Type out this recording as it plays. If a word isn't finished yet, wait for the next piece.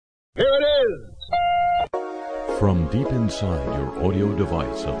from deep inside your audio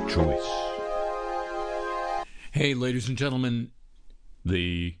device of choice. Hey, ladies and gentlemen,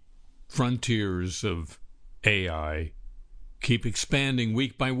 the frontiers of AI keep expanding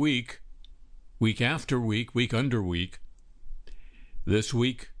week by week, week after week, week under week. This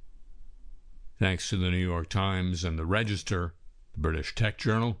week, thanks to the New York Times and the Register, the British tech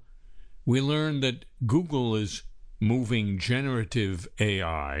journal, we learned that Google is moving generative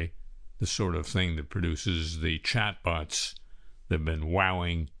AI, the sort of thing that produces the chatbots that have been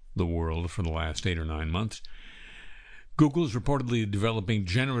wowing the world for the last 8 or 9 months. Google is reportedly developing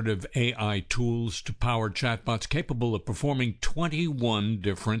generative AI tools to power chatbots capable of performing 21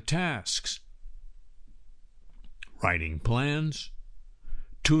 different tasks: writing plans,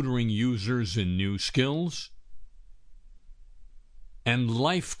 tutoring users in new skills, and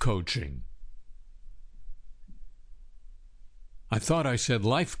life coaching. I thought I said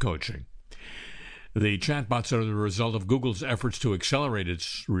life coaching. The chatbots are the result of Google's efforts to accelerate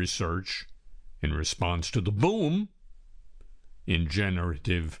its research in response to the boom in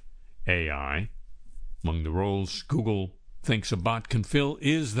generative AI. Among the roles Google thinks a bot can fill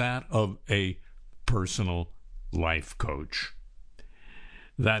is that of a personal life coach.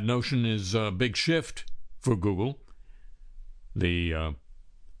 That notion is a big shift for Google. The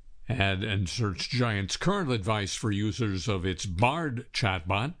ad and search giant's current advice for users of its Bard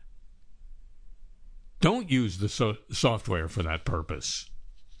chatbot: don't use the software for that purpose.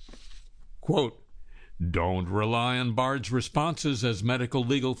 Quote, don't rely on Bard's responses as medical,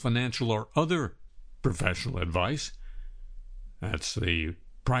 legal, financial, or other professional advice. That's the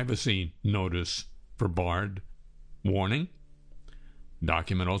privacy notice for Bard warning.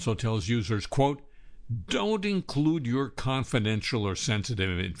 Document also tells users, quote, don't include your confidential or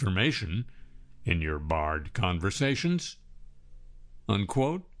sensitive information in your Bard conversations,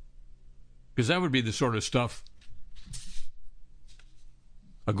 unquote. Because that would be the sort of stuff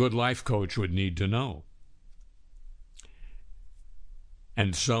a good life coach would need to know.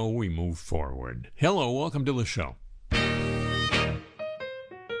 And so we move forward. Hello, welcome to the show.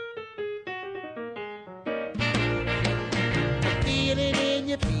 Feel it in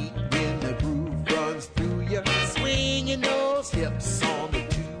your feet when the groove runs through you, swinging those hips on the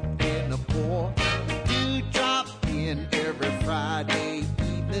 2 and the 4. You drop in every Friday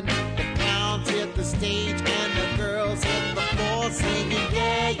evening. The clowns hit the stage and the girls hit the floor, singing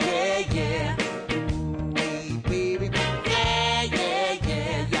yeah, yeah, yeah. Ooh, baby, yeah, yeah,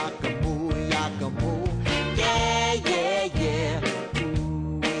 yeah. Yakamoo, yakamoo, yeah, yeah, yeah.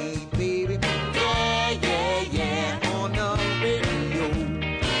 Ooh, baby, yeah, yeah, yeah. On the radio.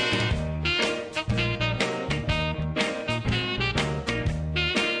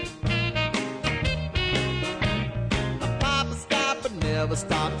 Papa stop but never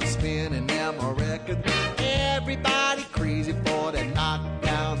stop to spinning them a record. Everybody crazy for that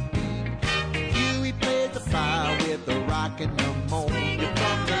knockdown beat. Huey played the fire with the rock and the moan.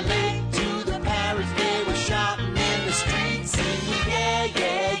 From the lake to the Paris, they were shouting in the streets, singing yeah,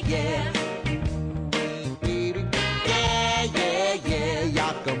 yeah, yeah. Ooh, baby, yeah, yeah, yeah.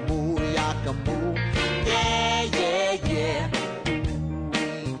 Yakamoo, yakamoo, yeah, yeah, yeah.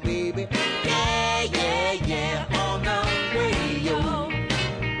 Ooh, baby, yeah, yeah, yeah. On the radio.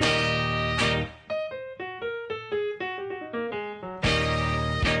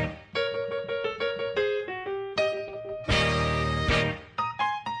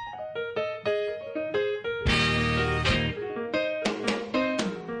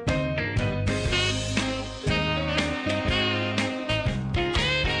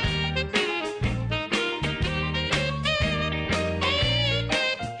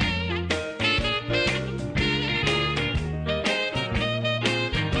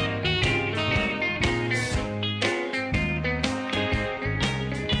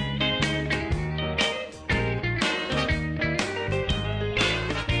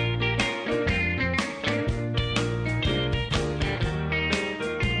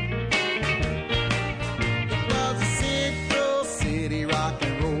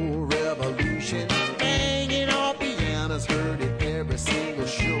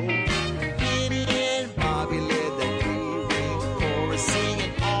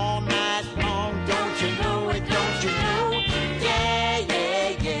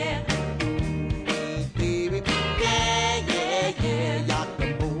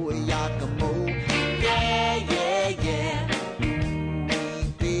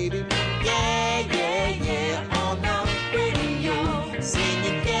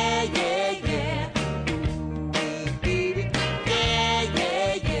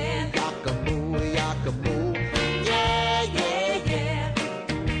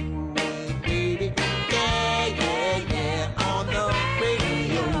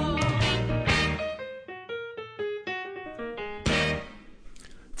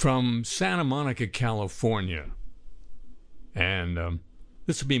 from Santa Monica, California. And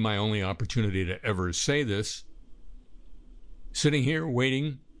this will be my only opportunity to ever say this. Sitting here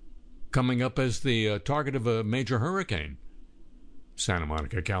waiting, coming up as the target of a major hurricane. Santa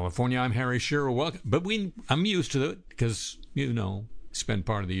Monica, California. I'm Harry Shearer. Welcome. But I'm used to it because, spend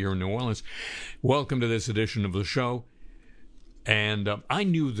part of the year in New Orleans. Welcome to this edition of the show. And I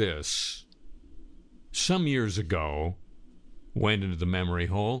knew this some years ago, went into the memory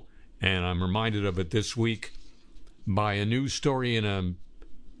hole, and I'm reminded of it this week by a news story in a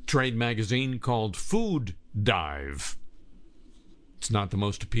trade magazine called Food Dive. It's not the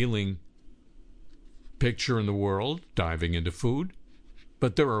most appealing picture in the world, diving into food,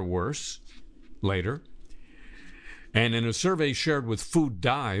 but there are worse later. And in a survey shared with Food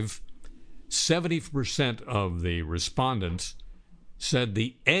Dive, 70% of the respondents said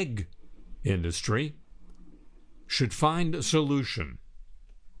the egg industry should find a solution.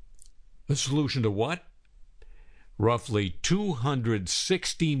 A solution to what? Roughly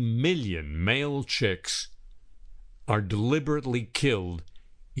 260 million male chicks are deliberately killed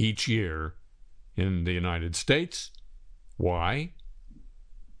each year in the United States. Why?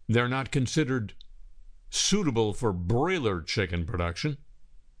 They're not considered suitable for broiler chicken production,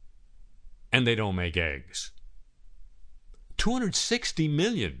 and they don't make eggs. 260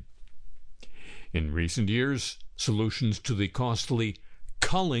 million. In recent years, solutions to the costly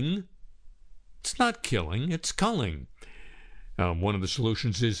culling, it's not killing, it's culling. One of the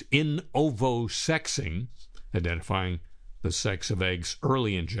solutions is in ovo sexing, identifying the sex of eggs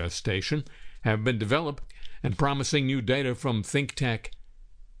early in gestation, have been developed, and promising new data from think tank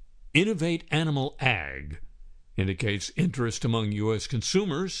Innovate Animal Ag indicates interest among U.S.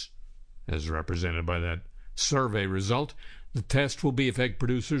 consumers, as represented by that survey result. The test will be if egg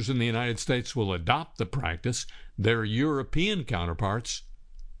producers in the United States will adopt the practice their European counterparts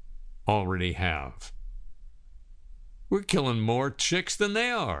already have. We're killing more chicks than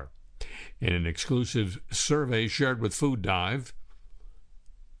they are. In an exclusive survey shared with Food Dive,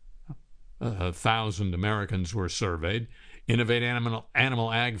 1,000 Americans were surveyed. Innovate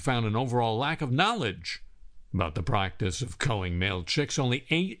Animal Ag found an overall lack of knowledge about the practice of culling male chicks. Only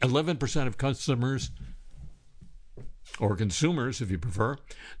 11% of customers, or consumers if you prefer,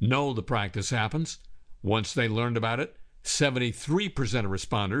 know the practice happens. Once they learned about it, 73% of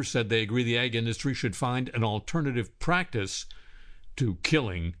responders said they agree the egg industry should find an alternative practice to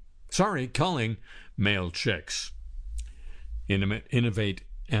culling male chicks. Innovate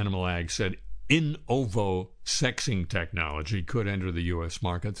Animal Ag said in ovo sexing technology could enter the U.S.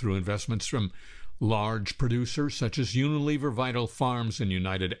 market through investments from large producers such as Unilever, Vital Farms, and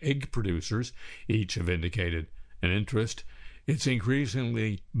United Egg Producers. Each have indicated an interest. It's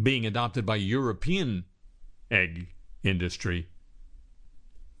increasingly being adopted by European egg industry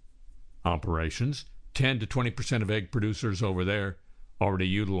operations. 10 to 20% of egg producers over there already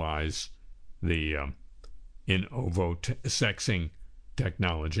utilize the in ovo sexing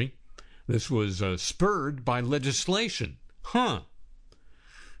technology. This was spurred by legislation.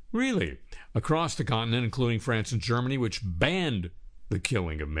 Really? Across the continent, including France and Germany, which banned the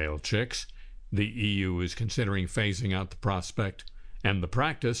killing of male chicks, the EU is considering phasing out the prospect and the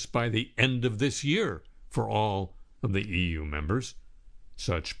practice by the end of this year for all of the EU members.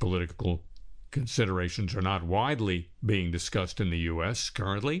 Such political considerations are not widely being discussed in the U.S.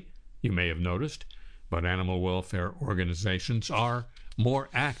 currently, you may have noticed, but animal welfare organizations are more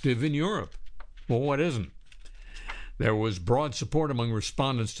active in Europe. Well, what isn't? There was broad support among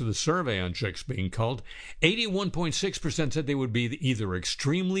respondents to the survey on chicks being culled. 81.6% said they would be either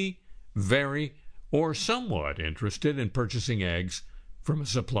extremely, very, or somewhat interested in purchasing eggs from a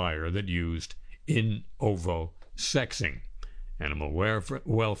supplier that used in ovo sexing. Animal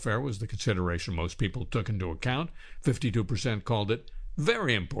welfare was the consideration most people took into account. 52% called it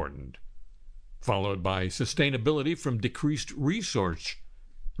very important, followed by sustainability from decreased resource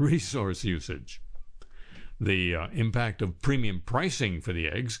usage. The impact of premium pricing for the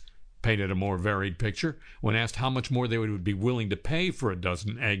eggs painted a more varied picture. When asked how much more they would be willing to pay for a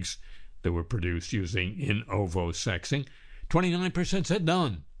dozen eggs that were produced using in ovo sexing, 29% said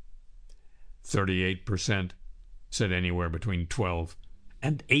none. 38% said anywhere between 12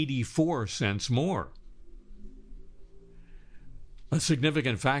 and 84 cents more. A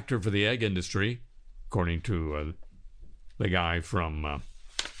significant factor for the egg industry, according to the guy from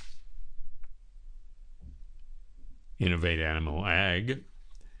Innovate Animal Ag,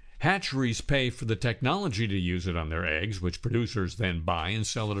 hatcheries pay for the technology to use it on their eggs, which producers then buy and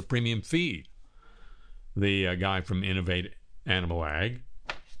sell at a premium fee. The guy from Innovate Animal Ag,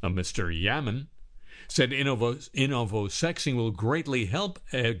 Mr. Yaman, said Innovosexing will greatly help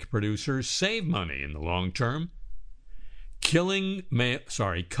egg producers save money in the long term. Culling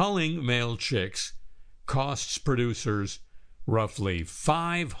male chicks costs producers roughly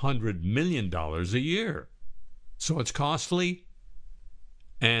 $500 million a year. So it's costly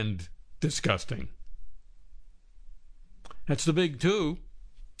and disgusting. That's the big two.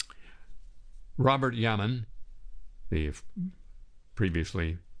 Robert Yaman, the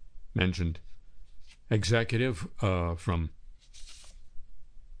previously mentioned executive from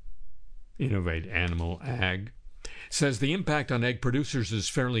Innovate Animal Ag, says the impact on egg producers is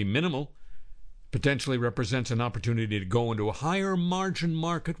fairly minimal, potentially represents an opportunity to go into a higher margin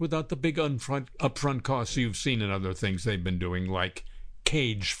market without the big upfront costs you've seen in other things they've been doing, like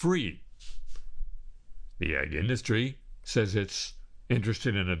cage-free. The egg industry says it's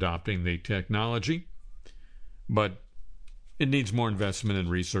interested in adopting the technology, but it needs more investment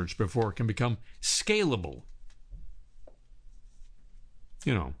and research before it can become scalable.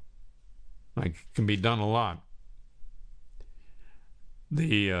 Like it can be done a lot.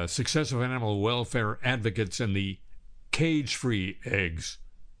 The success of animal welfare advocates in the cage-free eggs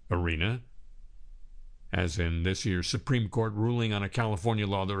arena, as in this year's Supreme Court ruling on a California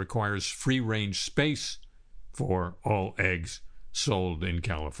law that requires free-range space for all eggs sold in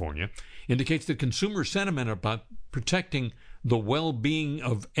California, indicates that consumer sentiment about protecting the well-being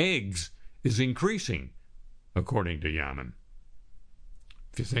of eggs is increasing, according to Yaman.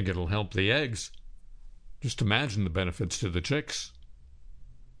 If you think it'll help the eggs, just imagine the benefits to the chicks.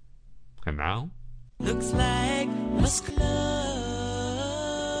 And now? Looks like Musk Love.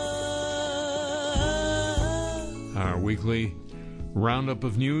 Our weekly roundup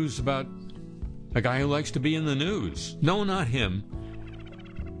of news about a guy who likes to be in the news. No, not him.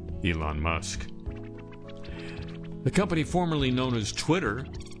 Elon Musk. The company formerly known as Twitter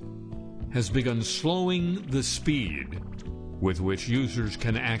has begun slowing the speed with which users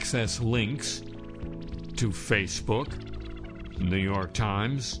can access links to Facebook, New York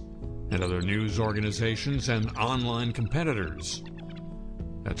Times, and other news organizations and online competitors.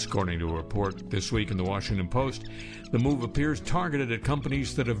 That's according to a report this week in the Washington Post. The move appears targeted at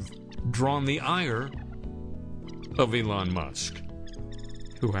companies that have drawn the ire of Elon Musk,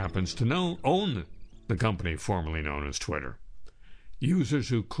 who happens to own the company formerly known as Twitter. Users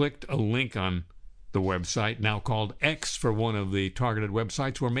who clicked a link on the website, now called X for one of the targeted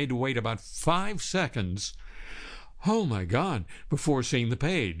websites, were made to wait about 5 seconds, oh my God, before seeing the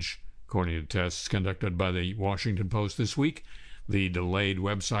page. According to tests conducted by the Washington Post this week, the delayed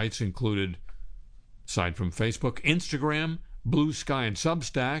websites included, aside from Facebook, Instagram, Blue Sky and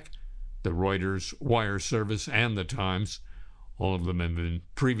Substack, the Reuters wire service, and the Times. All of them have been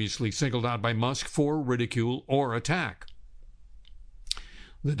previously singled out by Musk for ridicule or attack.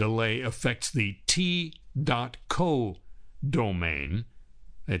 The delay affects the T.co domain.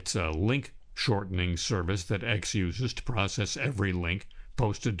 It's a link shortening service that X uses to process every link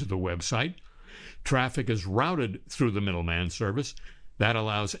posted to the website. Traffic is routed through the middleman service. That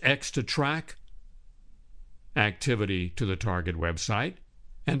allows X to track activity to the target website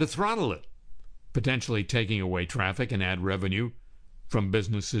and to throttle it, potentially taking away traffic and ad revenue from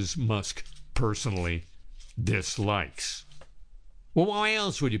businesses Musk personally dislikes. Well, why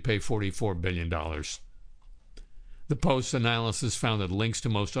else would you pay $44 billion? The Post's analysis found that links to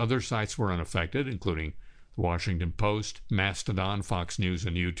most other sites were unaffected, including the Washington Post, Mastodon, Fox News,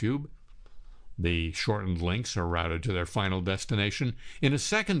 and YouTube. The shortened links are routed to their final destination in a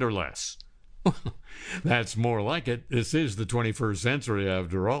second or less. That's more like it. This is the 21st century,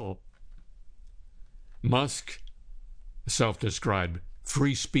 after all. Musk, a self-described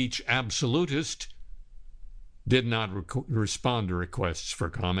free speech absolutist, did not respond to requests for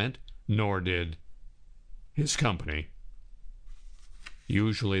comment, nor did his company.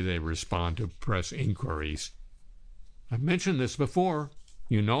 Usually they respond to press inquiries. I've mentioned this before.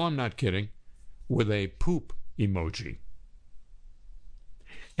 You know I'm not kidding. With a poop emoji.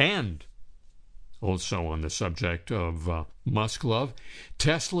 And also on the subject of Musk love,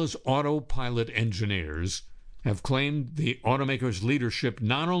 Tesla's autopilot engineers have claimed the automaker's leadership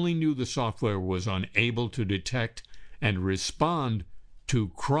not only knew the software was unable to detect and respond to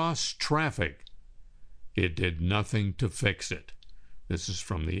cross traffic, it did nothing to fix it. This is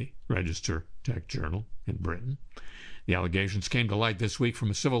from the Register Tech Journal in Britain. The allegations came to light this week from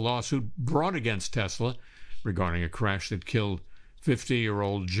a civil lawsuit brought against Tesla regarding a crash that killed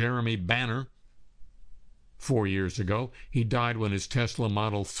 50-year-old Jeremy Banner 4 years ago. He died when his Tesla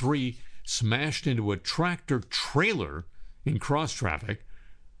Model 3 smashed into a tractor trailer in cross traffic.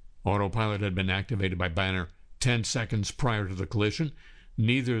 Autopilot had been activated by Banner 10 seconds prior to the collision.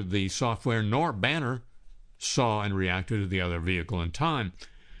 neither the software nor Banner saw and reacted to the other vehicle in time.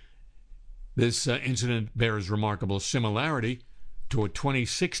 This incident bears remarkable similarity to a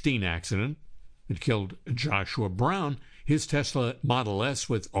 2016 accident that killed Joshua Brown. His Tesla Model S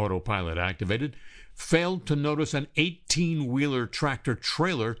with autopilot activated failed to notice an 18-wheeler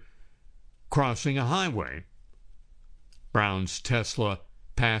tractor-trailer crossing a highway. Brown's Tesla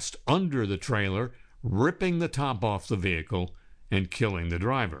passed under the trailer, ripping the top off the vehicle and killing the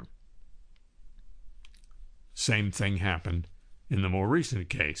driver. Same thing happened in the more recent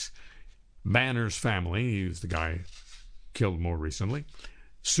case. Banner's family, he was the guy killed more recently,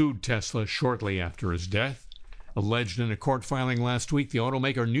 sued Tesla shortly after his death, alleged in a court filing last week the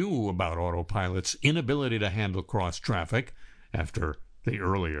automaker knew about Autopilot's inability to handle cross-traffic after the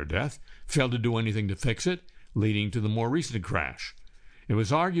earlier death, failed to do anything to fix it, leading to the more recent crash. It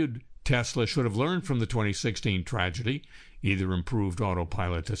was argued Tesla should have learned from the 2016 tragedy, either improved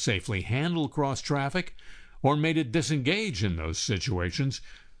Autopilot to safely handle cross-traffic or made it disengage in those situations.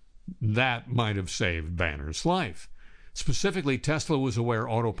 That might have saved Banner's life. Specifically, Tesla was aware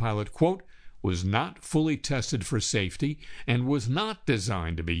Autopilot, quote, was not fully tested for safety and was not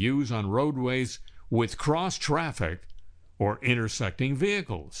designed to be used on roadways with cross-traffic or intersecting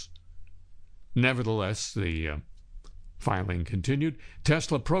vehicles. Nevertheless, the filing continued.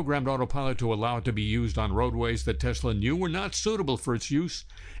 Tesla programmed Autopilot to allow it to be used on roadways that Tesla knew were not suitable for its use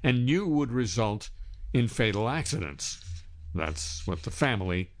and knew would result in fatal accidents. That's what the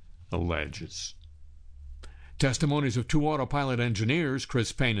family alleges. Testimonies of two Autopilot engineers,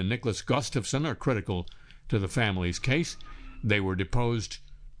 Chris Payne and Nicholas Gustafson, are critical to the family's case. They were deposed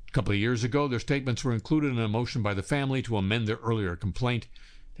a couple of years ago. Their statements were included in a motion by the family to amend their earlier complaint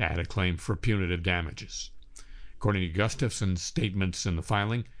to add a claim for punitive damages. According to Gustafson's statements in the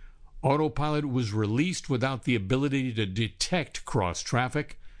filing, Autopilot was released without the ability to detect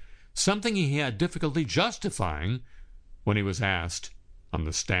cross-traffic, something he had difficulty justifying when he was asked on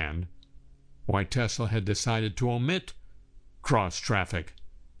the stand why Tesla had decided to omit cross-traffic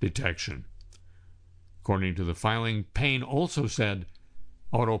detection. According to the filing, Payne also said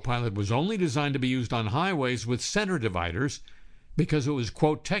Autopilot was only designed to be used on highways with center dividers because it was,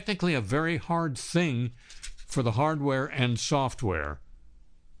 quote, technically a very hard thing for the hardware and software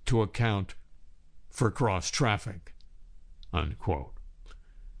to account for cross-traffic, unquote.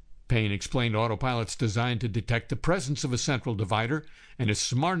 Payne explained Autopilot's designed to detect the presence of a central divider and is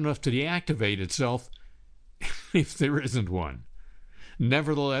smart enough to deactivate itself if there isn't one.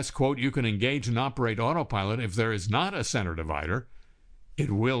 Nevertheless, quote, you can engage and operate Autopilot if there is not a center divider.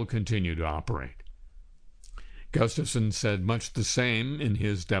 It will continue to operate. Gustafson said much the same in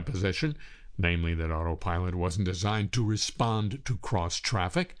his deposition, namely that Autopilot wasn't designed to respond to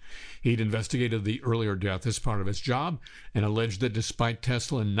cross-traffic. He'd investigated the earlier death as part of his job and alleged that despite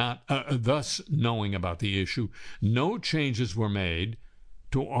Tesla not thus knowing about the issue, no changes were made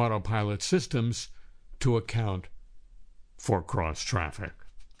to Autopilot systems to account for cross-traffic.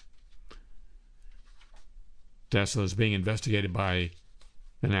 Tesla is being investigated by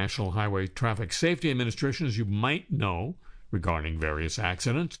the National Highway Traffic Safety Administration, as you might know, regarding various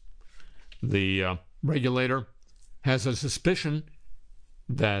accidents. The regulator has a suspicion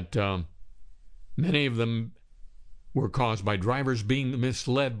that many of them were caused by drivers being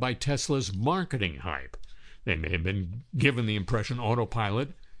misled by Tesla's marketing hype. They may have been given the impression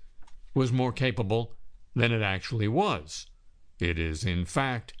Autopilot was more capable than it actually was. It is, in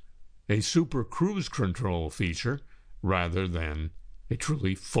fact, a super cruise control feature rather than a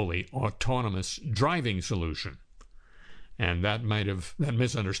truly fully autonomous driving solution. And that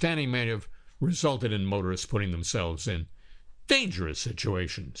misunderstanding might have resulted in motorists putting themselves in dangerous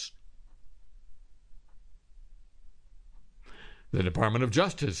situations. The Department of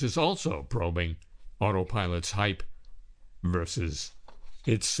Justice is also probing Autopilot's hype versus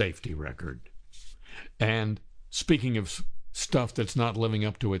its safety record. And speaking of stuff that's not living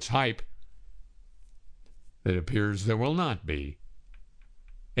up to its hype, it appears there will not be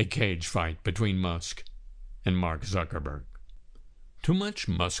a cage fight between Musk and Mark Zuckerberg. Too much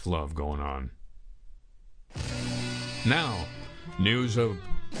Musk love going on. Now, news of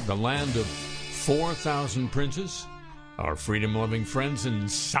the land of 4,000 princes, our freedom-loving friends in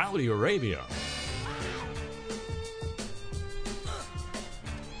Saudi Arabia.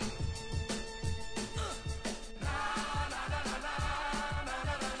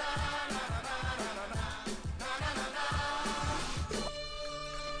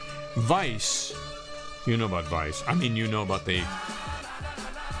 Vice, you know about Vice. You know about the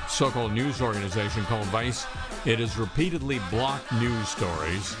so-called news organization called Vice. It has repeatedly blocked news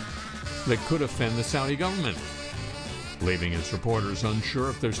stories that could offend the Saudi government. leaving its reporters unsure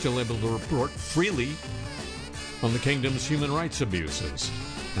if they're still able to report freely on the kingdom's human rights abuses.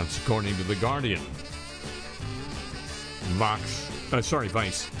 That's according to The Guardian. Vice,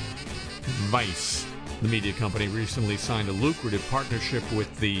 the media company, recently signed a lucrative partnership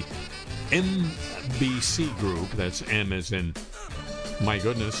with the MBC Group, that's M as in my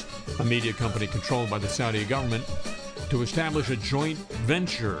goodness, a media company controlled by the Saudi government, to establish a joint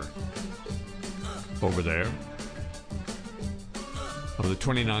venture over there. Of the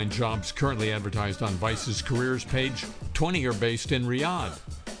 29 jobs currently advertised on Vice's careers page, 20 are based in Riyadh,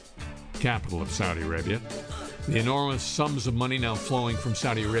 capital of Saudi Arabia. The enormous sums of money now flowing from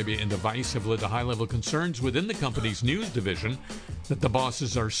Saudi Arabia into Vice have led to high-level concerns within the company's news division that the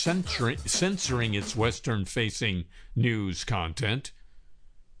bosses are censoring its Western-facing news content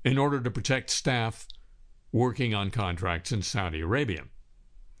in order to protect staff working on contracts in Saudi Arabia.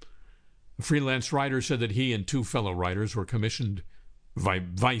 A freelance writer said that he and two fellow writers were commissioned by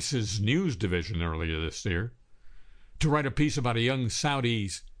Vice's news division earlier this year to write a piece about young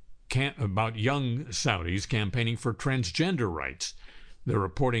Saudis campaigning for transgender rights. The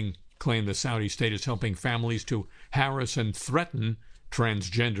reporting claimed the Saudi state is helping families to harass and threaten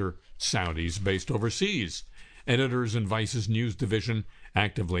transgender Saudis based overseas. Editors in Vice's news division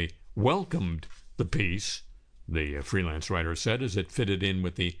actively welcomed the piece, the freelance writer said, as it fitted in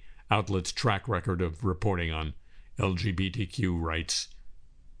with the outlet's track record of reporting on LGBTQ rights,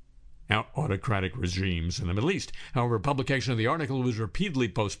 autocratic regimes in the Middle East. However, publication of the article was repeatedly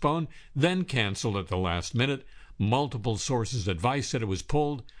postponed, then canceled at the last minute. Multiple sources at Vice said it was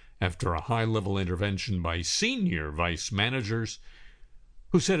pulled after a high-level intervention by senior Vice managers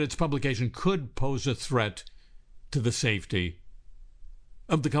who said its publication could pose a threat to the safety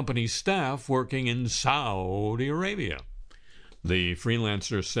of the company's staff working in Saudi Arabia. The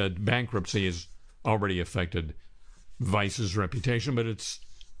freelancer said bankruptcy has already affected Vice's reputation, but it's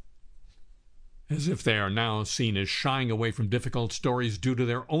as if they are now seen as shying away from difficult stories due to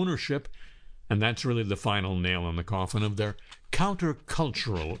their ownership, and that's really the final nail in the coffin of their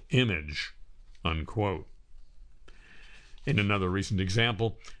countercultural image, unquote. In another recent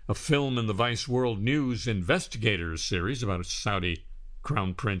example, a film in the Vice World News Investigators series about Saudi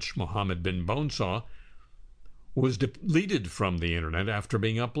Crown Prince Mohammed bin Bonsa was deleted from the internet after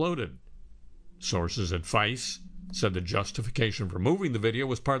being uploaded. Sources at Vice said the justification for moving the video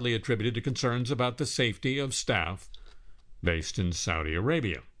was partly attributed to concerns about the safety of staff based in Saudi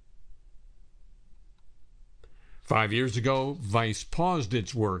Arabia. 5 years ago, Vice paused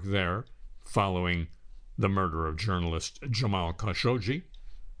its work there following the murder of journalist Jamal Khashoggi,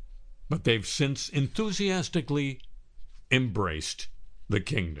 but they've since enthusiastically embraced the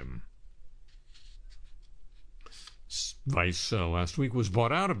kingdom. Vice last week was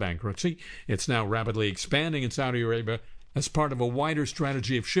bought out of bankruptcy. It's now rapidly expanding in Saudi Arabia as part of a wider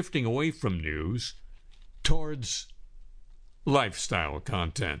strategy of shifting away from news towards lifestyle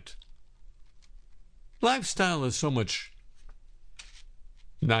content. Lifestyle is so much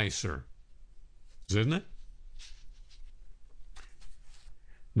nicer, isn't it?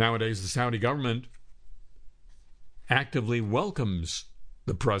 Nowadays, the Saudi government actively welcomes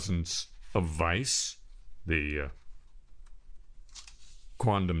the presence of Vice, the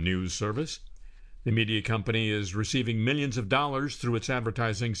Quantum News Service. The media company is receiving millions of dollars through its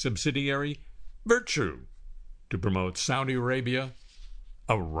advertising subsidiary, Virtue, to promote Saudi Arabia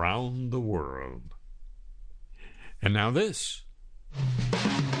around the world. And now this.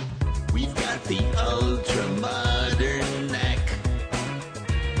 We've got the ultra-modern knack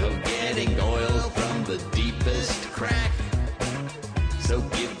of getting oil from the deepest crack. So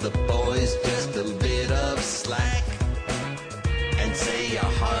give the boys just a bit of slack and say a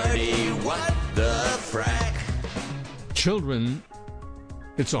hearty what the frack. Children,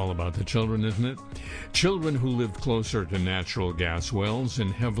 it's all about the children, isn't it? Children who lived closer to natural gas wells in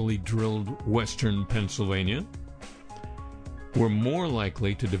heavily drilled western Pennsylvania were more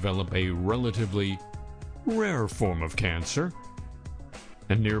likely to develop a relatively rare form of cancer,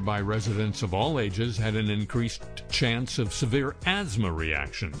 and nearby residents of all ages had an increased chance of severe asthma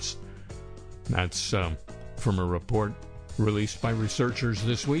reactions. That's from a report released by researchers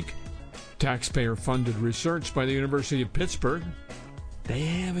this week. Taxpayer-funded research by the University of Pittsburgh, they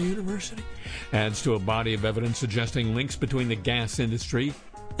have a university, adds to a body of evidence suggesting links between the gas industry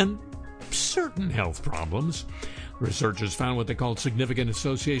and certain health problems. Researchers found what they called significant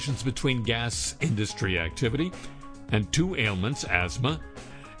associations between gas industry activity and two ailments, asthma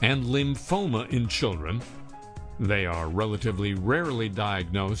and lymphoma in children. They are relatively rarely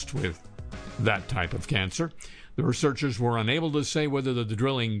diagnosed with that type of cancer. The researchers were unable to say whether the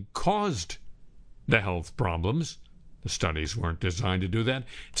drilling caused the health problems, The studies weren't designed to do that.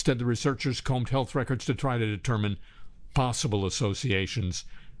 Instead, the researchers combed health records to try to determine possible associations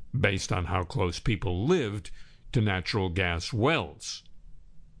based on how close people lived to natural gas wells.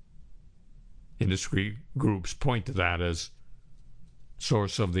 Industry groups point to that as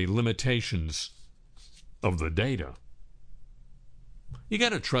source of the limitations of the data. You got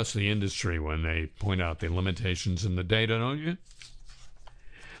to trust the industry when they point out the limitations in the data, don't you?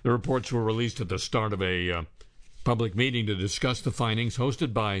 The reports were released at the start of a public meeting to discuss the findings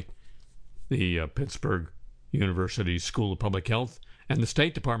hosted by the Pittsburgh University School of Public Health and the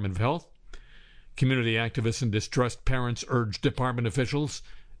State Department of Health. Community activists and distressed parents urged department officials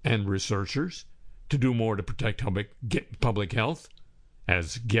and researchers to do more to protect public health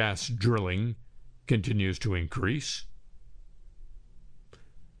as gas drilling continues to increase.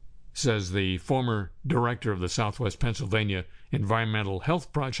 Says the former director of the Southwest Pennsylvania Environmental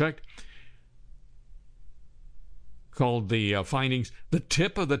Health Project, called the findings the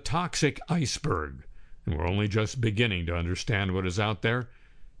tip of the toxic iceberg. And we're only just beginning to understand what is out there.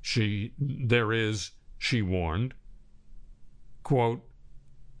 She warned, quote,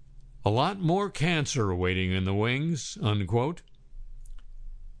 a lot more cancer awaiting in the wings, unquote.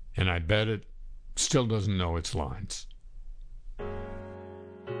 And I bet it still doesn't know its lines.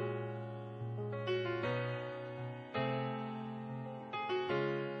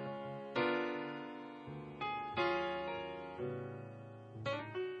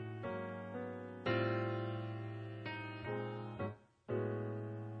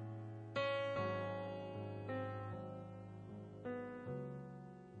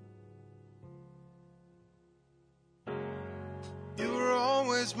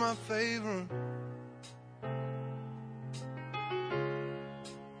 My favorite,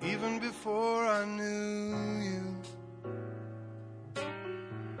 even before I knew you.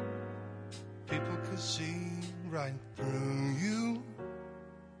 People could see right through you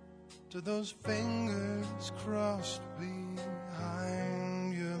to those fingers crossed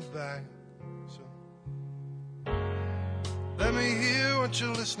behind your back. So let me hear what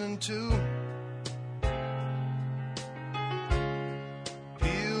you're listening to.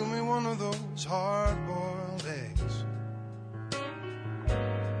 Hard-boiled eggs.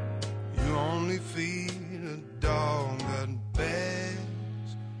 You only feed a dog that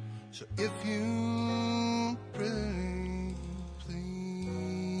begs. So if you pretty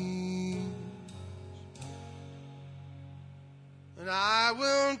please, and I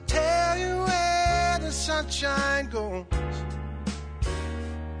will tell you where the sunshine goes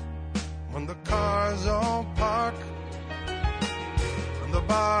when the cars all park, the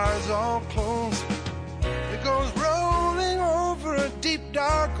bars all closed. It goes rolling over a deep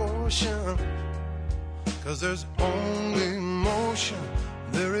dark ocean. 'Cause there's only motion,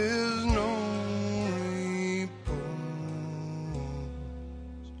 there is no repose.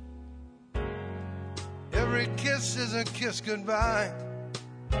 Every kiss is a kiss goodbye.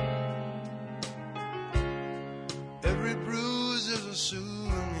 Every bruise is a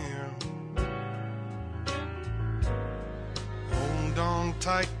souvenir. Hold on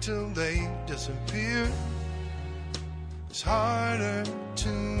tight till they disappear. It's harder to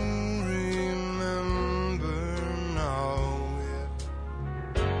remember now.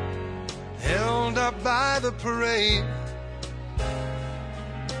 We're held up by the parade.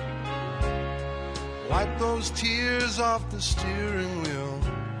 Wipe those tears off the steering wheel.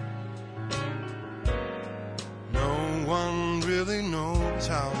 No one really knows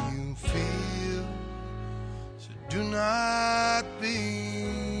how you feel. So do not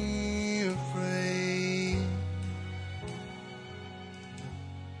be afraid.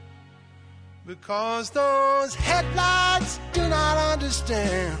 Because those headlights do not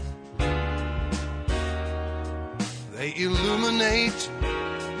understand. They illuminate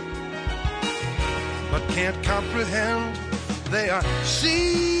but can't comprehend. They are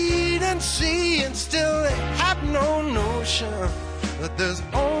seen and see, and still they have no notion that there's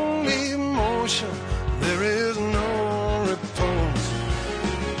only motion, there is no repose.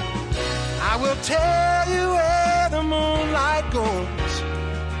 I will tell you where the moonlight goes,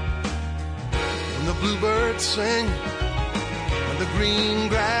 when the bluebirds sing, when the green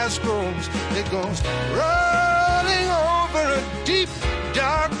grass grows. It goes rolling over a deep,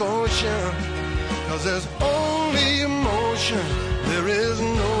 dark ocean. 'Cause there's only emotion, there is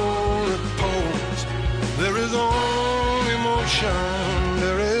no repose. There is only motion,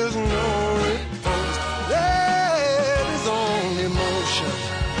 there is no repose. There is only motion,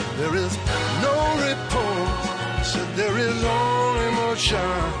 there is no repose. I said there is only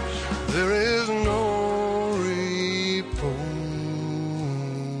motion, there is no repose.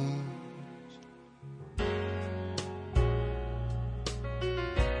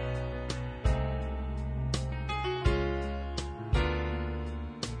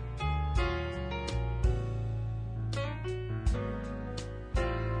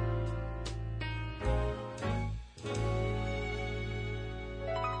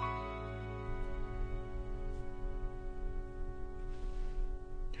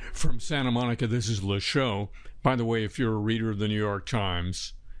 From Santa Monica, this is Le Show. By the way, if you're a reader of the New York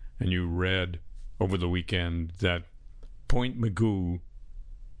Times and you read over the weekend that Point Mugu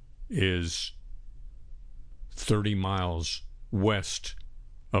is 30 miles west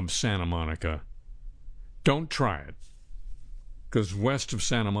of Santa Monica, don't try it. Because west of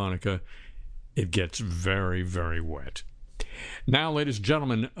Santa Monica, it gets very, very wet. Now, ladies and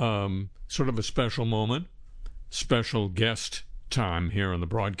gentlemen, sort of a special moment, special guest time here on the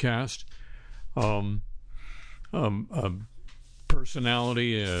broadcast. A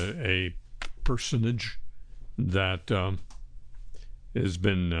personality, a personage that has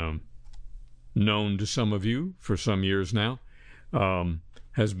been known to some of you for some years now,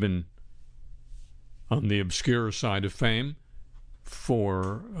 has been on the obscure side of fame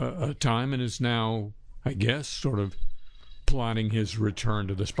for a time and is now, I guess, sort of plotting his return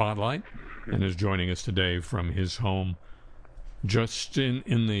to the spotlight, and is joining us today from his home just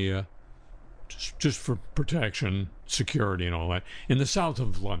in the just for protection, security, and all that, in the south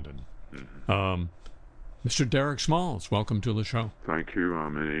of London. Mr. Derek Smalls, welcome to the show. Thank you.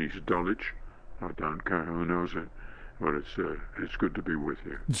 I'm in East Dulwich. I don't care who knows it, but it's good to be with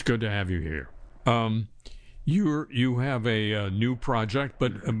you. It's good to have you here. You have a new project,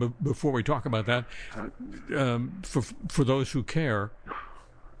 but before we talk about that, for those who care,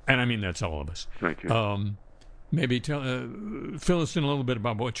 and I mean that's all of us. Thank you. Maybe fill us in a little bit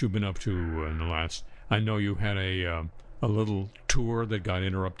about what you've been up to in the last. I know you had a little tour that got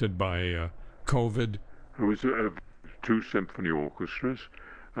interrupted by COVID. It was 2 symphony orchestras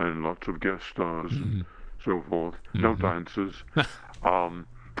and lots of guest stars and so forth. No dancers.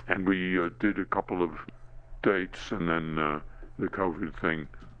 And we did a couple of dates, and then the COVID thing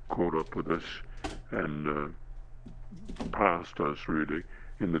caught up with us and passed us really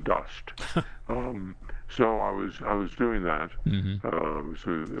in the dust. So I was doing that. It was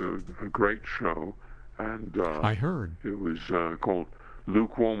a great show, and I heard it was called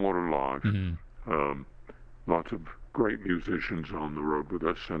Lukewarm Water Lodge. Lots of great musicians on the road with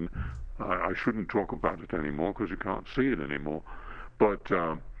us, and I shouldn't talk about it anymore because you can't see it anymore. But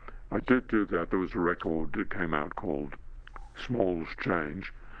I did do that. There was a record that came out called Small's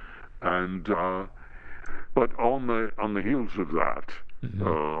Change, and but on the heels of that,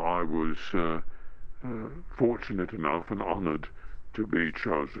 I was fortunate enough and honoured to be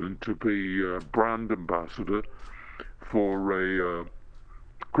chosen to be brand ambassador for a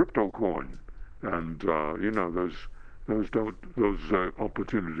crypto coin, and those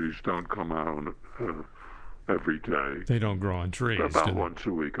opportunities don't come out every day. They don't grow on trees. About once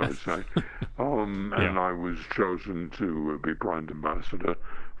a week, I'd say. And I was chosen to be brand ambassador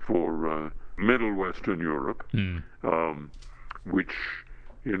for Middle Western Europe, which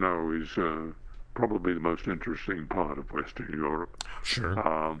is probably the most interesting part of Western Europe.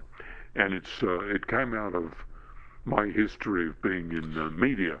 Sure. And it came out of my history of being in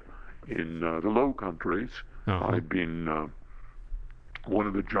media in the Low Countries. I've been one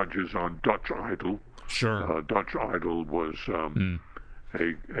of the judges on Dutch Idol. Sure. Dutch Idol was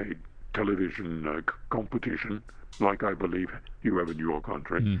a television competition, like I believe you have in your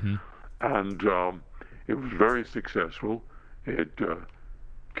country. And it was very successful. It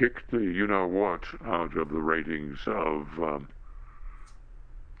kicked the you-know-what out of the ratings of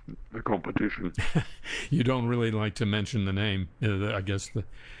the competition. You don't really like to mention the name. I guess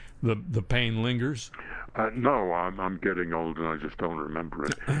the pain lingers. No, I'm getting old and I just don't remember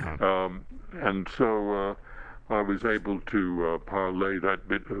it. And so I was able to parlay that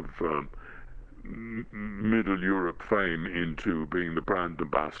bit of Middle Europe fame into being the brand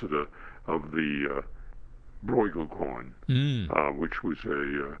ambassador of the Bruegel coin, which was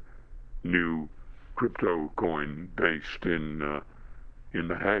a new crypto coin based in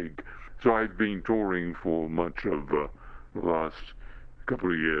The Hague. So I've been touring for much of the last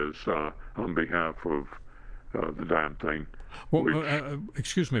couple of years on behalf of the damn thing. Well,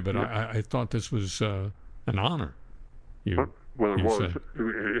 excuse me, but I thought this was an honor. Well,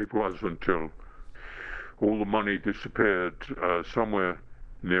 it was until all the money disappeared somewhere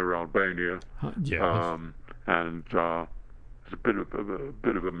near Albania. And it's a bit of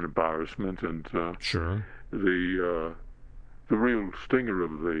an embarrassment, and sure. The real stinger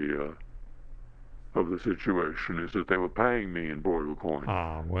of the situation is that they were paying me in Bruegel coin.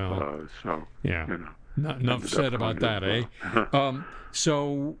 Ah, well. So yeah. Enough said about that, eh?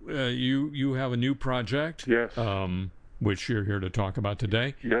 So you have a new project, yes, which you're here to talk about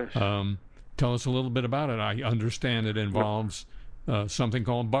today. Yes. Tell us a little bit about it. I understand it involves something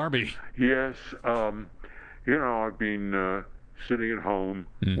called Barbie. Yes. I've been sitting at home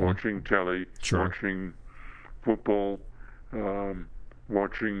watching telly, watching football,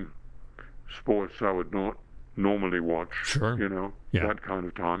 watching sports I would not normally watch. Sure. That kind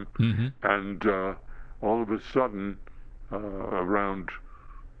of time. Mm-hmm. And all of a sudden, around,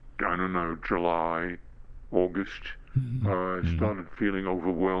 I don't know, July, August, I started feeling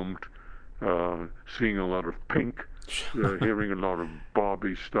overwhelmed, seeing a lot of Pink, hearing a lot of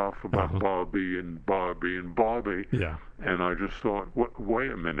Barbie stuff about Barbie and Barbie and Barbie. Yeah. And I just thought,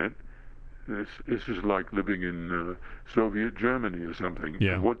 wait a minute, this is like living in Soviet Germany or something.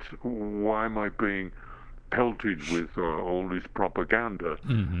 Yeah. Why am I being pelted with all this propaganda?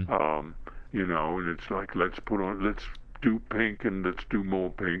 Mm-hmm. And it's like, let's do Pink and let's do more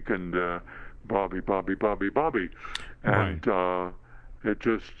Pink and Barbie, Barbie, Barbie, Barbie. And it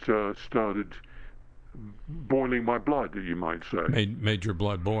just started boiling my blood, you might say. Made your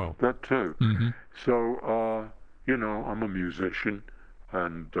blood boil. That too. Mm-hmm. So, I'm a musician,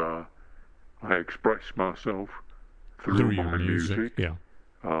 and I express myself through my music. Yeah.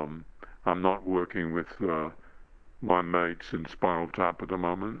 I'm not working with my mates in Spinal Tap at the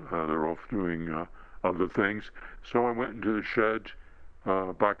moment. They're off doing other things. So I went into the shed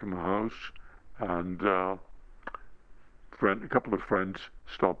back in my house, and a couple of friends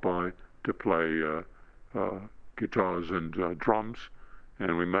stopped by to play guitars and drums,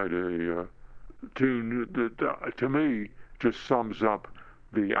 and we made a tune that, to me, just sums up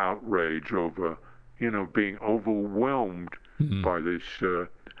the outrage over, being overwhelmed by this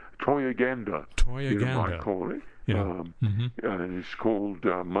toyagenda, you might call it. Yeah. And it's called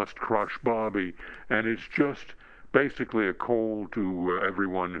Must Crush Barbie, and it's just basically a call to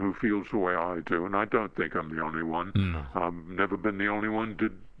everyone who feels the way I do, and I don't think I'm the only one. No. I've never been the only one to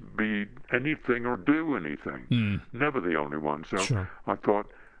be anything or do anything. Never the only one. So Sure. I thought,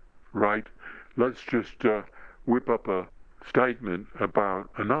 right, let's just whip up a statement about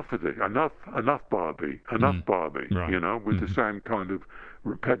enough of it, enough Barbie, Barbie, Right. With the same kind of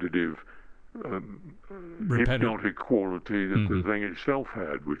repetitive hypnotic quality that the thing itself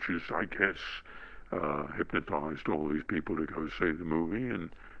had, which is, I guess, hypnotized all these people to go see the movie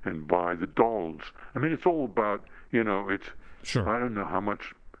and buy the dolls. I mean, it's all about, it's, Sure. I don't know how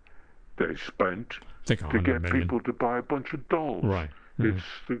much they spent to get million. people to buy a bunch of dolls. Right. It's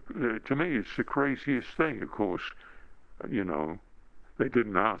to me, it's the craziest thing. Of course, they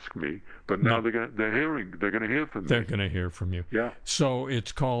didn't ask me, but now they're going to hear from me. They're going to hear from you. Yeah. So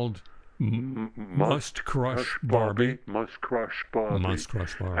it's called Must Crush Barbie. Must Crush Barbie. Must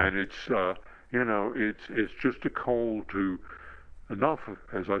Crush Barbie. And it's it's just a call to enough.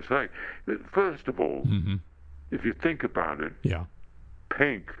 As I say, first of all, if you think about it, Yeah.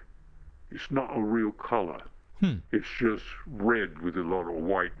 pink is not a real color. It's just red with a lot of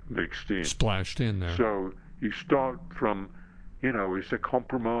white mixed in. Splashed in there. So you start from, it's a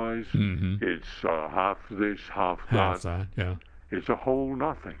compromise. It's half this, half that. Yeah. It's a whole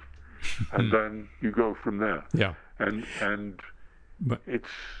nothing. And then you go from there. Yeah. And But it's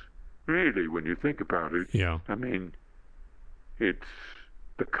really, when you think about it, yeah. I mean, it's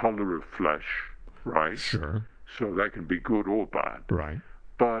the color of flesh, right? Sure. So that can be good or bad. Right.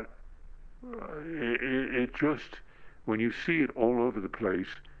 But it just, when you see it all over the place,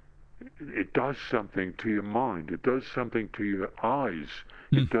 it does something to your mind. It does something to your eyes.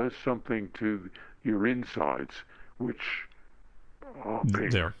 It does something to your insides, which are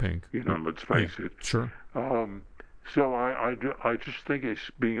pink. They're pink. Let's face it. Sure. So I just think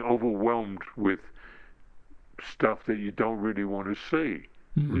it's being overwhelmed with stuff that you don't really want to see.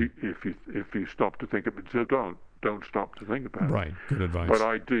 If you stop to think of it, so don't stop to think about it. Right. Good advice. But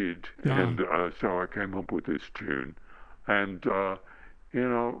I did, Yeah. and so I came up with this tune. And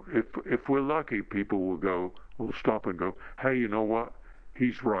if we're lucky, people will stop and go, hey, you know what?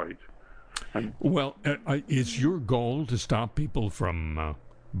 He's right. And well, is your goal to stop people from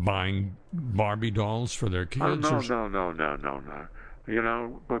buying Barbie dolls for their kids?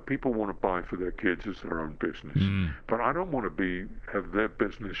 No. But people want to buy for their kids. It's their own business. But I don't want to have their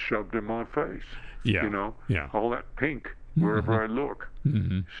business shoved in my face. Yeah. Yeah. All that pink wherever I look.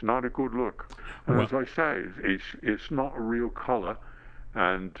 It's not a good look. And as I say, it's not a real color.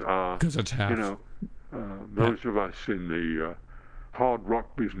 And because it's half. Those of us in the hard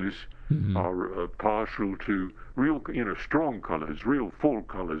rock business are partial to real, strong colors, real full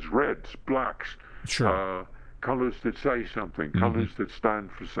colors, reds, blacks. Sure. Colors that say something, colors that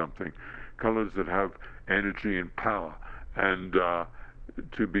stand for something, colors that have energy and power. And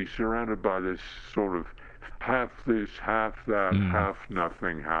to be surrounded by this sort of half this, half that, half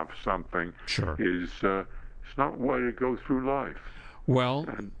nothing, half something, Sure. is it's not a way to go through life. Well,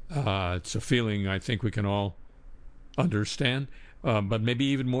 it's a feeling I think we can all understand, but maybe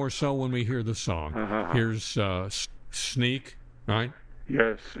even more so when we hear the song. Here's Sneak, right?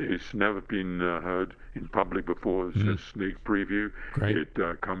 Yes, it's never been heard in public before. It's a sneak preview. Great.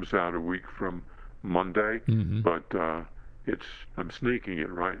 It comes out a week from Monday, but I'm sneaking it,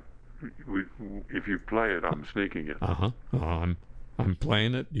 right? If you play it, I'm sneaking it. I'm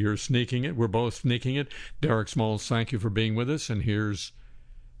playing it. You're sneaking it. We're both sneaking it. Derek Smalls, thank you for being with us. And here's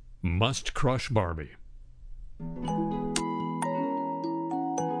Must Crush Barbie.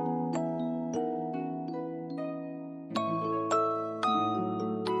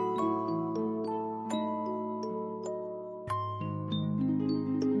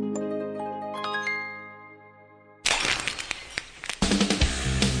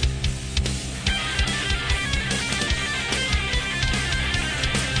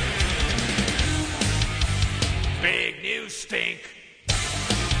 Big new stink.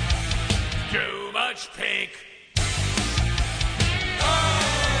 Too much pink. Oh!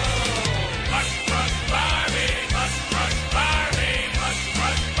 Must crush Barbie, must crush Barbie, must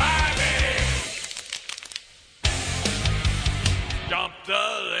crush Barbie. Dump the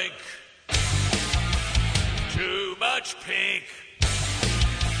link. Too much pink.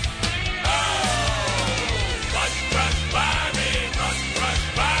 Oh! Must crush Barbie, must crush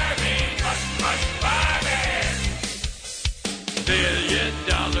Barbie, must crush Barbie. $1 billion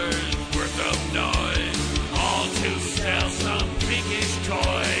worth of noise, all to sell some pinkish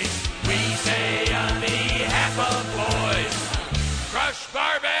toys. We say on behalf of boys, crush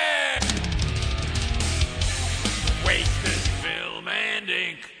Barbie! Wasted film and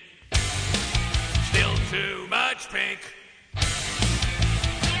ink, still too much pink.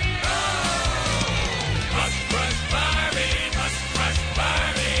 Oh, must crush Barbie, must crush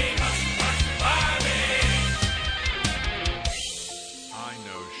Barbie, must crush Barbie. I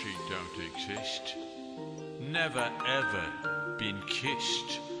know she don't exist. Never ever been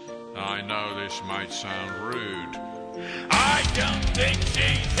kissed. I know this might sound rude. I don't think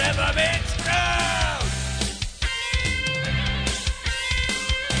she's ever been screwed.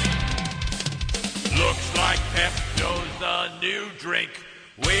 Looks like Pepto's the new drink.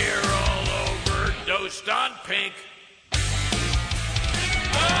 We're all overdosed on pink.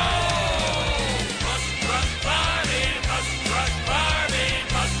 Oh, must crush Barbie, must crush Barbie,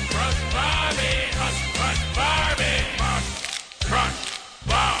 must crush Barbie, must crush Barbie, must crush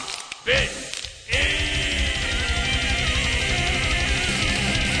Barbie.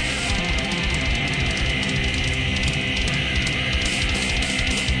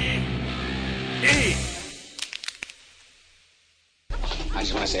 I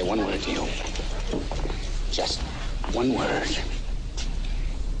just want to say one word to you. Just one word.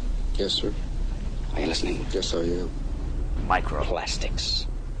 Yes, sir. Are you listening? Yes, I am. Microplastics.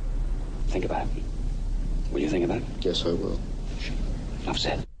 Think about it. Will you think about it? Yes, I will. Enough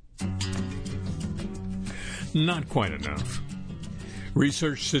said. Not quite enough.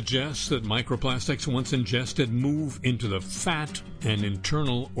 Research suggests that microplastics, once ingested, move into the fat and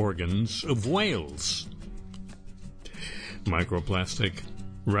internal organs of whales. Microplastic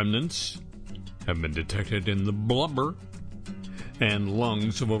remnants have been detected in the blubber and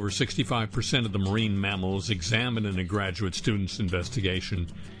lungs of over 65% of the marine mammals examined in a graduate student's investigation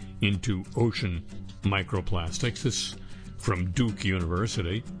into ocean microplastics. This from Duke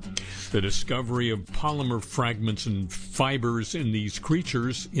University. The discovery of polymer fragments and fibers in these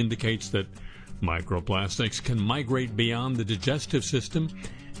creatures indicates that microplastics can migrate beyond the digestive system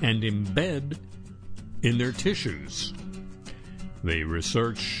and embed in their tissues. The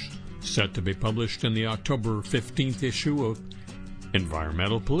research set to be published in the October 15th issue of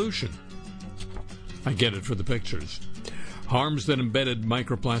Environmental Pollution. I get it for the pictures. Harms that embedded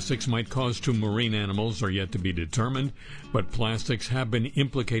microplastics might cause to marine animals are yet to be determined, but plastics have been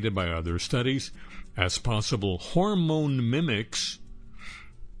implicated by other studies as possible hormone mimics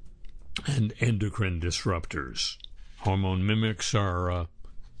and endocrine disruptors. Hormone mimics are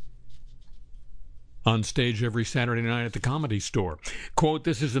on stage every Saturday night at the Comedy Store. Quote,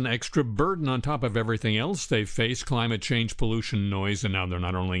 this is an extra burden on top of everything else they face, climate change, pollution, noise, and now they're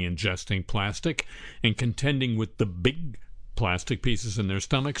not only ingesting plastic and contending with the big plastic pieces in their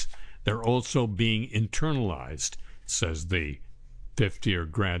stomachs, they're also being internalized, says the fifth-year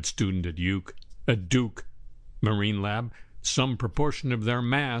grad student at Duke Marine Lab. Some proportion of their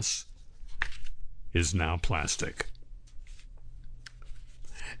mass is now plastic.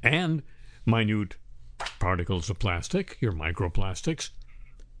 And minute particles of plastic, your microplastics,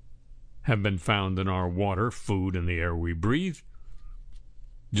 have been found in our water, food, and the air we breathe.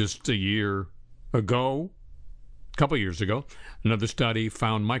 Just a couple years ago, another study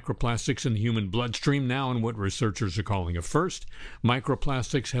found microplastics in the human bloodstream. Now, in what researchers are calling a first,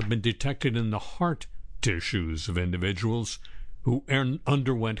 microplastics have been detected in the heart tissues of individuals who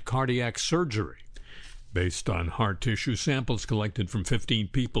underwent cardiac surgery based on heart tissue samples collected from 15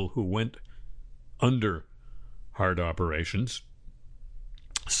 people who went under heart operations.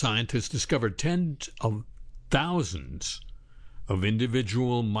 Scientists discovered tens of thousands of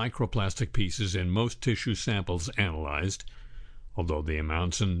individual microplastic pieces in most tissue samples analyzed, although the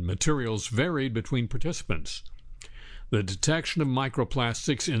amounts and materials varied between participants. The detection of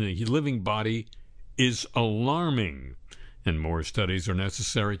microplastics in a living body is alarming, and more studies are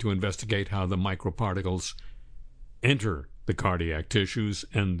necessary to investigate how the microparticles enter the cardiac tissues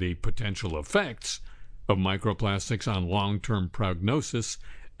and the potential effects of microplastics on long-term prognosis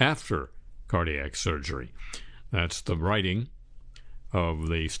after cardiac surgery. That's the writing of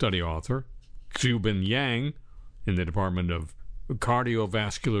the study author, Xubin Yang, in the Department of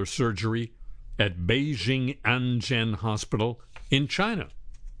Cardiovascular Surgery at Beijing Anzhen Hospital in China,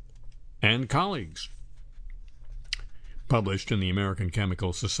 and colleagues. Published in the American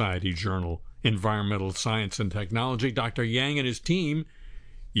Chemical Society journal Environmental Science and Technology, Dr. Yang and his team,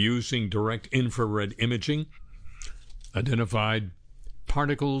 using direct infrared imaging, identified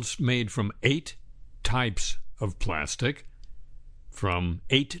particles made from 8 types of plastic, from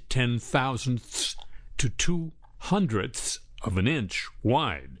 8 10,000ths to 2/100ths of an inch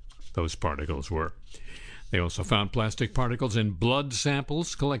wide. Those particles were. They also found plastic particles in blood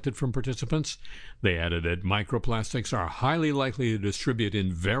samples collected from participants. They added that microplastics are highly likely to distribute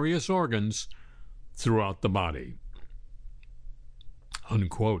in various organs throughout the body.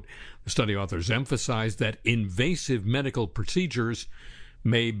 Unquote. The study authors emphasized that invasive medical procedures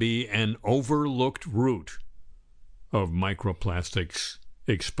may be an overlooked route of microplastics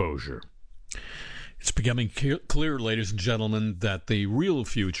exposure. It's becoming clear, ladies and gentlemen, that the real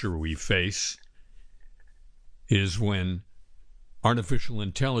future we face is when artificial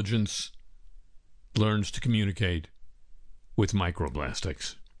intelligence learns to communicate with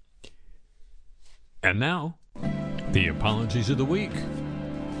microplastics. And now, the apologies of the week.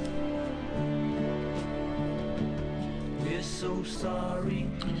 We're so sorry.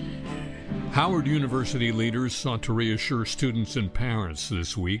 Howard University leaders sought to reassure students and parents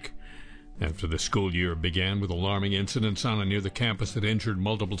this week after the school year began with alarming incidents on and near the campus that injured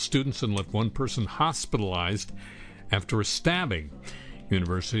multiple students and left one person hospitalized after a stabbing.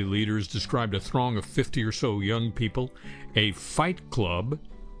 University leaders described a throng of 50 or so young people, a fight club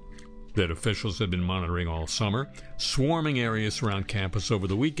that officials had been monitoring all summer, swarming areas around campus over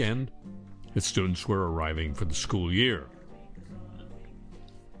the weekend as students were arriving for the school year.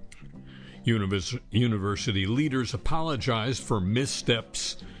 University leaders apologized for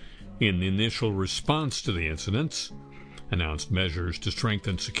missteps in the initial response to the incidents, announced measures to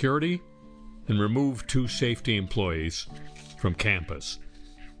strengthen security, and remove 2 safety employees from campus.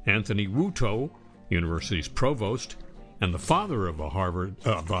 Anthony Ruto, university's provost, and the father of a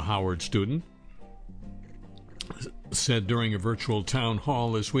Howard student, said during a virtual town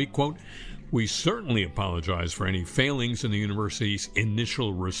hall this week, quote, "We certainly apologize for any failings in the university's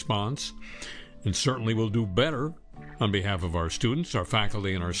initial response, and certainly will do better on behalf of our students, our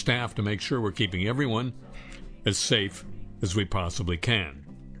faculty, and our staff to make sure we're keeping everyone as safe as we possibly can."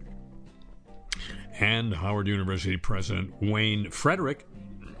 And Howard University President Wayne Frederick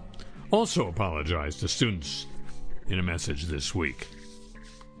also apologized to students in a message this week,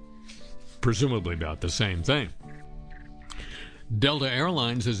 presumably about the same thing. Delta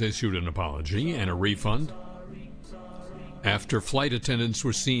Airlines has issued an apology and a refund after flight attendants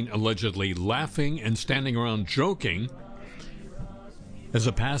were seen allegedly laughing and standing around joking as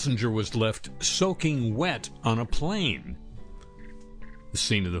a passenger was left soaking wet on a plane. The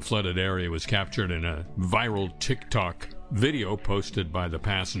scene of the flooded area was captured in a viral TikTok video posted by the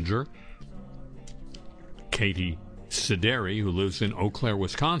passenger, Katie Sideri, who lives in Eau Claire,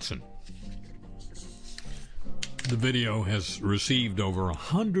 Wisconsin. The video has received over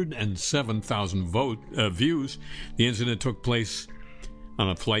 107,000 views. The incident took place on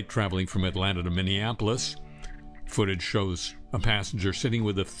a flight traveling from Atlanta to Minneapolis. Footage shows a passenger sitting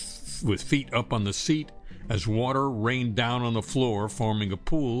with feet up on the seat as water rained down on the floor, forming a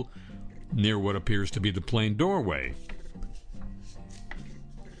pool near what appears to be the plane doorway.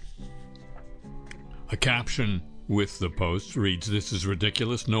 A caption with the post reads, "This is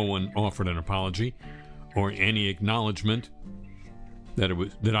ridiculous. No one offered an apology or any acknowledgement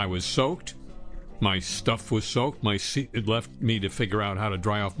that I was soaked. My stuff was soaked. My seat, it left me to figure out how to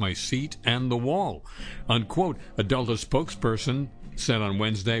dry off my seat and the wall." Unquote. A Delta spokesperson said on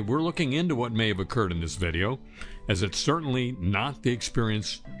Wednesday, "We're looking into what may have occurred in this video, as it's certainly not the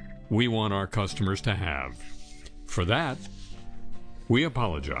experience we want our customers to have. For that, we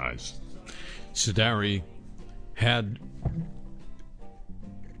apologize." Sidari had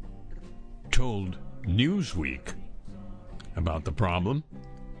told Newsweek about the problem.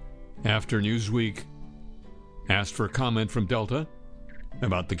 After Newsweek asked for a comment from Delta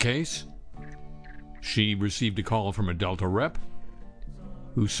about the case, she received a call from a Delta rep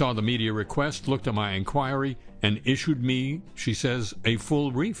who saw the media request, looked at my inquiry, and issued me, she says, a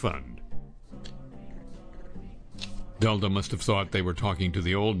full refund. Delta must have thought they were talking to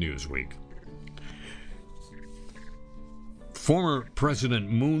the old Newsweek. Former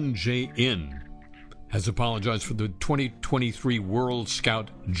President Moon Jae-in has apologized for the 2023 World Scout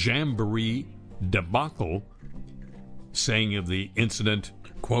Jamboree debacle, saying of the incident,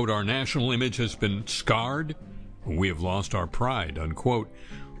 quote, "Our national image has been scarred. We have lost our pride," unquote.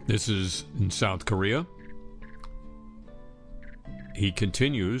 This is in South Korea. He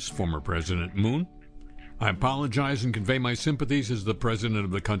continues, former President Moon, "I apologize and convey my sympathies as the president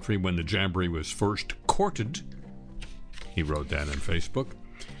of the country when the Jamboree was first courted." He wrote that on Facebook.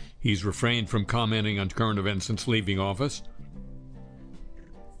 He's refrained from commenting on current events since leaving office,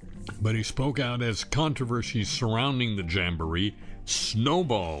 but he spoke out as controversies surrounding the Jamboree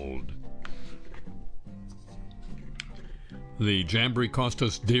snowballed. "The Jamboree cost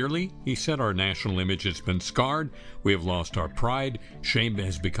us dearly," he said. "Our national image has been scarred. We have lost our pride. Shame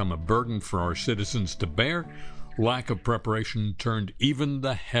has become a burden for our citizens to bear. Lack of preparation turned even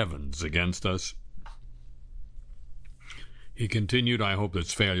the heavens against us." He continued, "I hope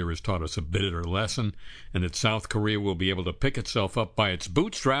this failure has taught us a bitter lesson and that South Korea will be able to pick itself up by its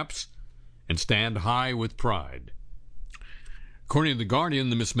bootstraps and stand high with pride." According to The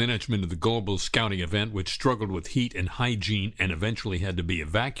Guardian, the mismanagement of the global scouting event, which struggled with heat and hygiene and eventually had to be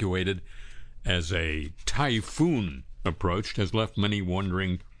evacuated as a typhoon approached, has left many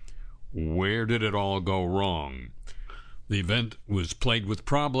wondering, where did it all go wrong? The event was plagued with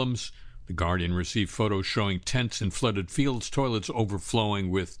problems. The Guardian received photos showing tents in flooded fields, toilets overflowing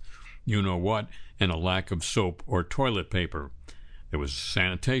with you-know-what, and a lack of soap or toilet paper. There was a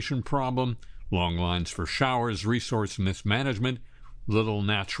sanitation problem, long lines for showers, resource mismanagement, little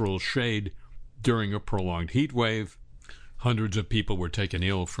natural shade during a prolonged heat wave. Hundreds of people were taken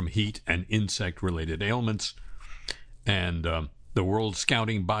ill from heat and insect-related ailments. And the World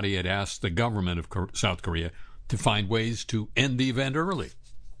Scouting body had asked the government of South Korea to find ways to end the event early.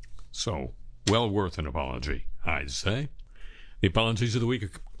 So, well worth an apology, I'd say. The apologies of the week, a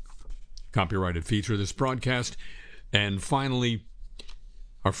copyrighted feature of this broadcast. And finally,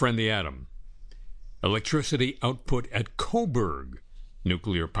 our friend the atom. Electricity output at Coburg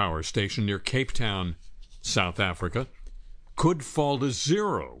nuclear power station near Cape Town, South Africa, could fall to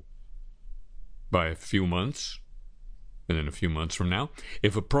zero by a few months, and then a few months from now,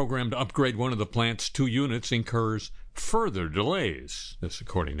 if a program to upgrade one of the plant's 2 units incurs further delays. This,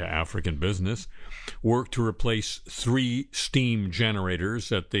 according to African Business. Work to replace 3 steam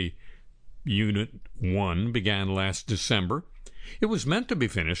generators at the Unit 1 began last December. It was meant to be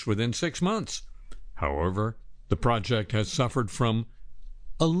finished within 6 months. However, the project has suffered from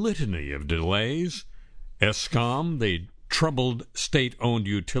a litany of delays. Eskom, the troubled state-owned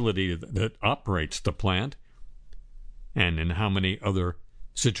utility that operates the plant, and in how many other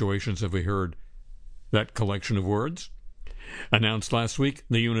situations have we heard that collection of words? Announced last week,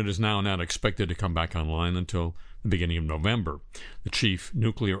 the unit is now not expected to come back online until the beginning of November. The chief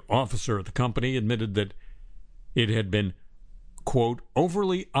nuclear officer at the company admitted that it had been, quote,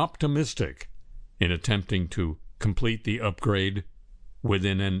 overly optimistic in attempting to complete the upgrade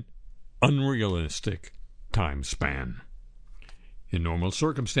within an unrealistic time span. In normal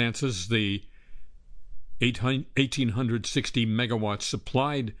circumstances, the 1,860 megawatts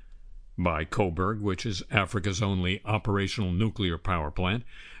supplied by Coburg, which is Africa's only operational nuclear power plant,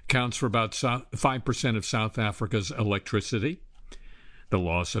 accounts for about 5% of South Africa's electricity. The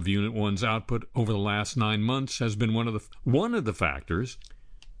loss of Unit 1's output over the last 9 months has been one of the factors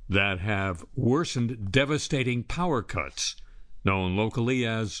that have worsened devastating power cuts, known locally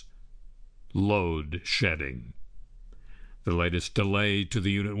as load shedding. The latest delay to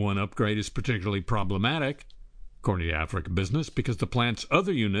the Unit 1 upgrade is particularly problematic, according to African Business, because the plant's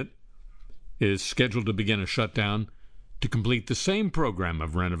other unit is scheduled to begin a shutdown to complete the same program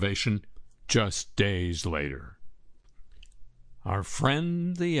of renovation just days later. Our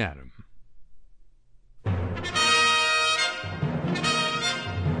friend the atom.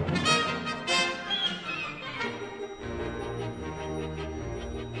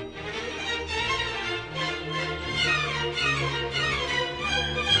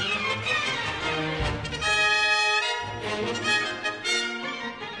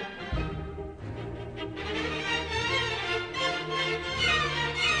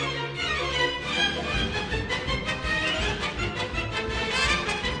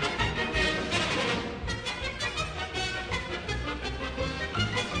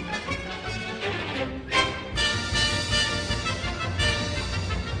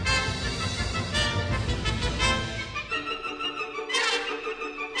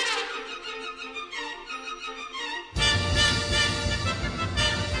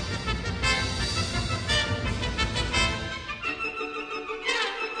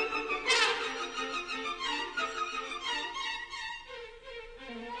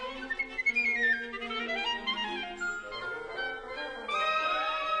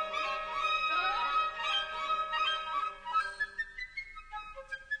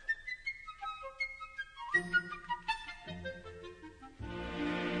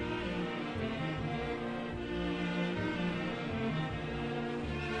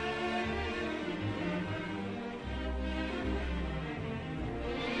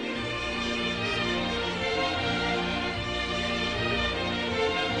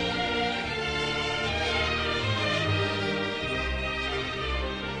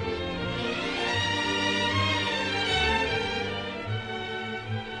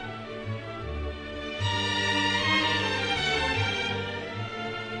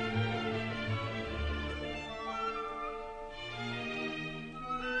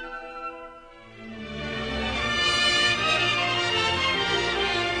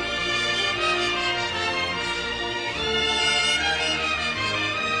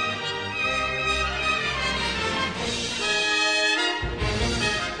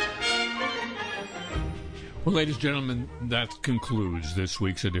 Well, ladies and gentlemen, that concludes this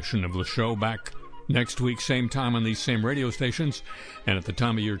week's edition of the show. Back next week, same time on these same radio stations, and at the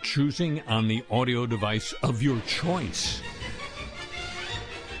time of your choosing on the audio device of your choice.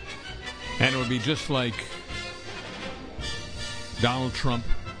 And it would be just like Donald Trump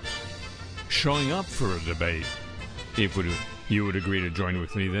showing up for a debate. If you would agree to join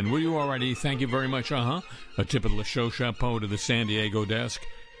with me, then will you already? Thank you very much. A tip of the show chapeau to the San Diego desk,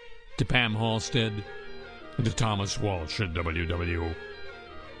 to Pam Halstead, and to Thomas Walsh at WWNO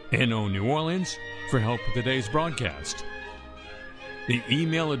New Orleans for help with today's broadcast. The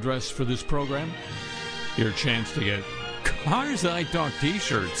email address for this program, your chance to get Cars I Talk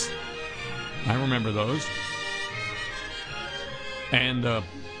t-shirts. I remember those. And a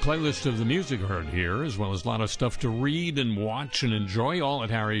playlist of the music heard here, as well as a lot of stuff to read and watch and enjoy, all at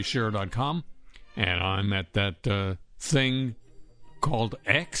harryshearer.com. And I'm at that thing called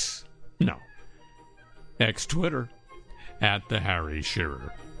X? No. X Twitter, at the Harry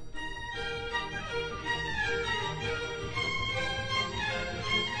Shearer.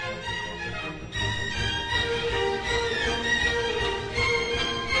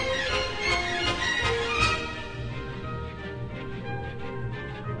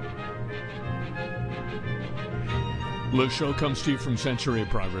 The show comes to you from Century of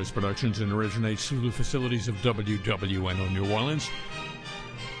Progress Productions and originates through the facilities of WWNO New Orleans,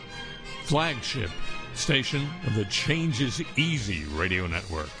 flagship station of the Change is Easy radio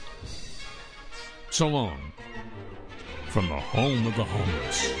network. So long from the home of the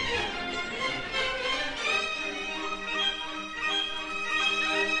homeless.